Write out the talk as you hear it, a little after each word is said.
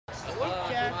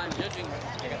judging.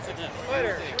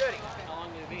 Fighter, you ready? How long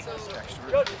did it be?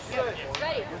 Judges, you ready?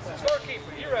 Ready.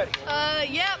 Scorekeeper, you ready?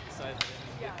 Yep.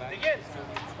 Begin.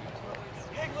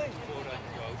 Higgling.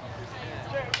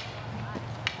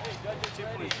 Hey, judges,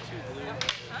 ready?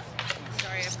 Huh?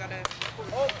 Sorry, I've got to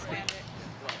expand it.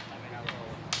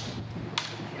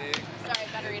 Sorry,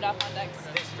 battery off on decks.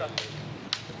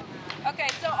 Okay,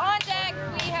 so on deck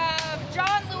we have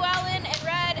John Llewellyn in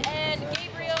red and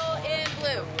Gabriel in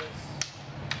blue.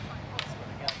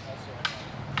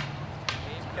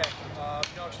 Okay,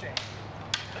 no exchange.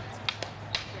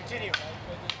 Continue.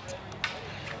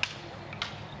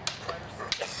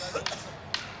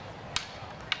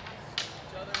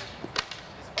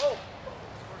 Oh!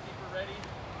 Scorekeeper ready?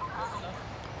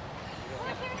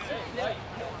 Okay, light.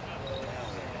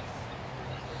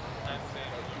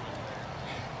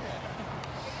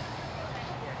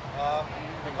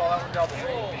 We call that one double.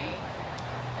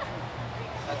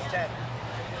 That's 10.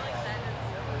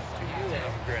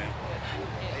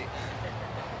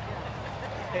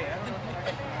 Hey, I don't know.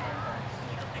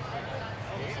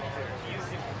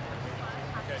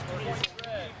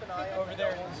 Keep an eye over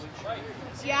there. Right.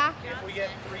 Yeah. If we get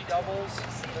 3 doubles,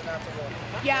 then that's a roll.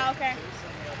 Yeah, okay.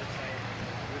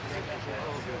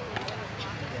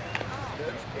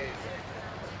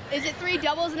 Is it 3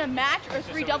 doubles in a match or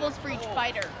 3 doubles for each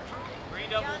fighter? 3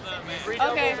 doubles in a match. 3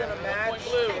 Okay. doubles in a match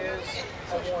is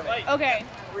a warning. Okay.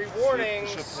 3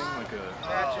 warnings,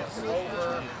 matches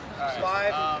over.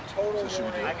 5 total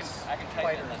warnings. I can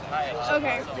type in the highest.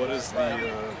 Okay. What is the,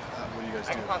 what do you guys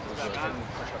do? I'm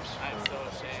so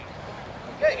ashamed.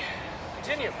 Okay,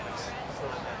 continue. So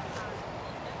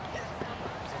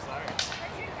sorry.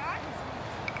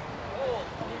 Hold.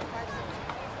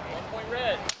 1 point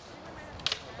red.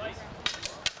 Light.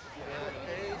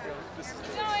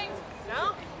 Going. No?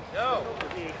 No.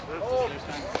 Hold.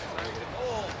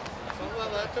 Hold. Well,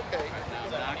 that's okay.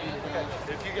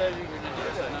 If you guys even do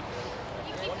that.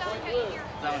 You keep going right here.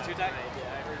 Is that one too tight?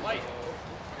 Light.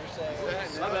 You're saying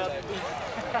My bad.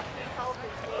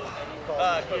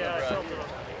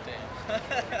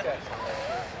 Okay.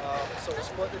 So we'll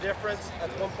split the difference.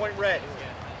 That's 1 point red.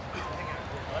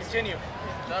 Continue.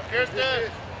 Stop,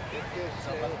 Kirsten!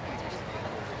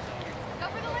 Go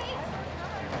for the lead.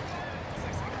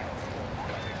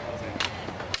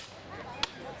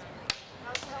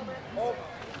 Hold.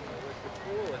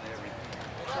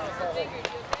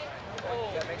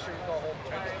 Yeah, make sure you call hold.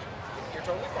 You're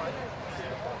totally fine.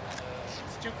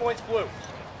 It's 2 points blue.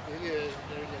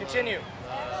 Continue.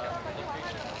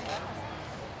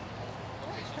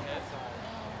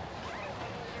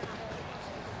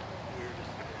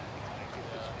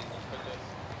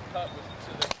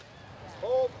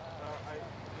 Hold.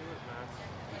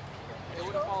 It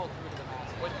would have followed through to the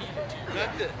mask. What he did. Not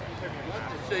that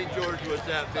St. George was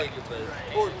that big of a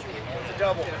fortune. It's a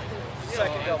double.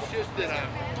 Second double. It's just that I'm...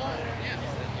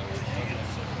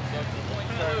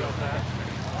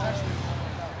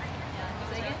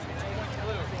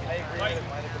 I agree that it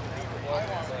might have been the deeper one,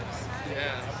 but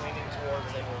Yeah. I'm leaning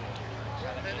towards they were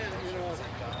And then, you know,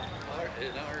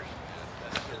 in ours,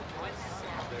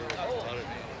 there were a lot of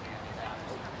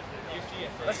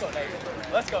Let's go, Nate.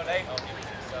 Let's go, Nate.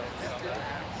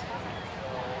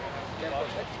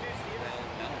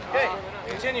 Okay,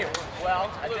 continue.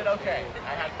 Well, I did okay.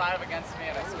 I had 5 against me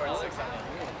and I scored 6 on it.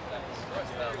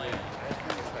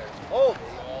 Hold.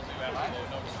 Oh,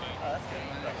 that's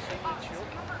good.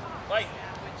 Light.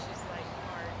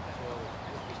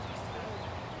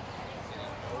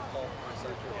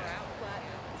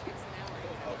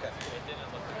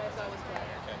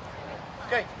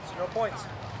 Okay, so no points.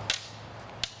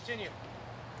 Continue.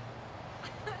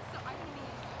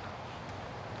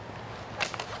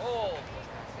 Hold.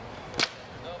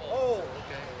 Hold.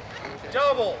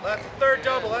 Double. That's the 3rd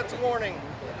double. That's a warning.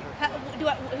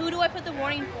 Who do I put the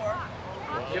warning for?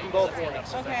 Give them both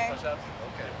warnings. Okay.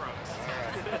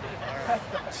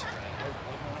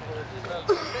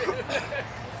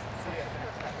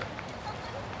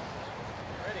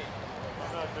 Ready?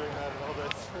 I'm not doing that at all.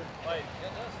 That's Light.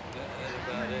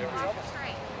 Lock the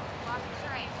straight. Lock the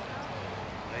straight.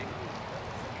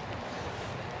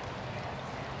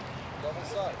 Double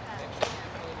side.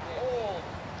 Hold.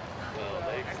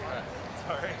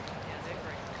 Sorry.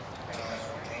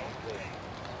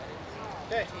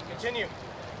 Okay, continue.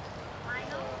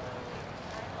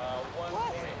 1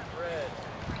 point red.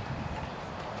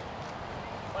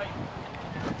 Light.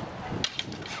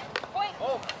 Point.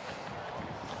 Oh.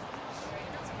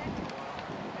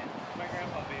 My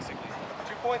grandpa basically.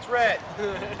 2 points red.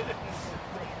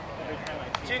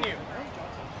 Continue.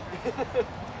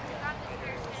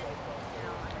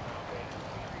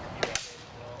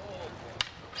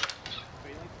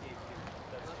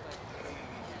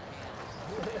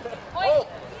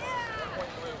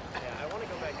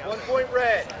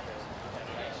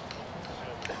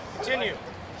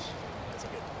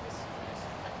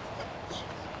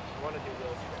 want to do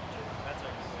those. That's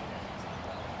right.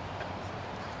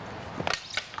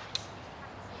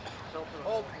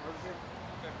 Hold.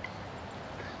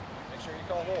 Make sure you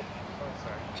call hold. Oh,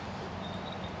 sorry.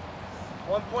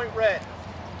 1 point red.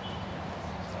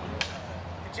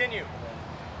 Continue.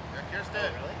 Here, Kirsten.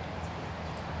 Oh, really?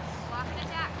 Block and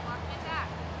attack. Block and attack.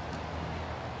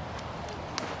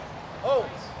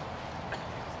 Hold.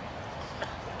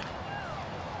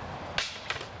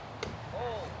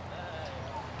 Hold.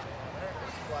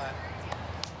 It's flat.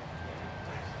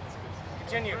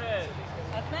 Continue.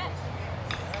 That's match.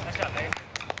 Nice job, Dave.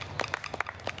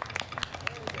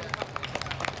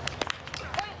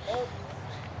 Hold.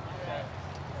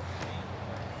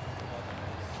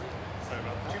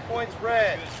 2 points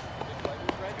red.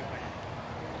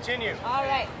 Continue. All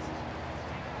right.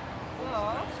 So,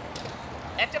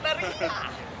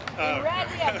 in red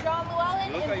we have John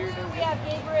Llewellyn. In blue we have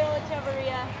Gabriel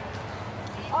Echeverria.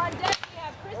 On deck we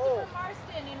have Christopher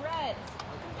Marston in red.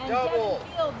 And Double. Devin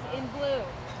Fields in blue.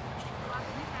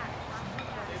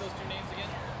 Say those two names again.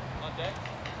 On deck.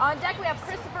 On deck we have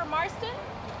Christopher Marston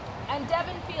and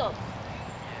Devin Fields.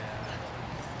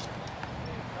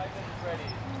 Ready.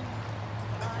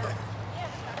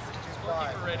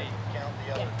 Scorekeeper ready. Count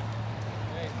the other.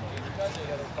 Yes.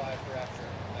 The other 5 for after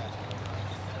match.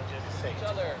 Each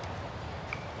other.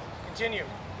 Continue.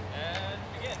 And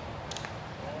begin.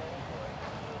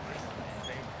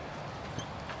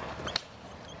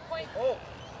 Point. Oh,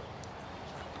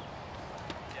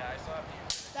 Yeah, I saw you.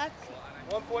 That's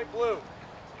 1 point blue.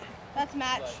 match.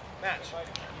 Match.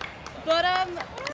 But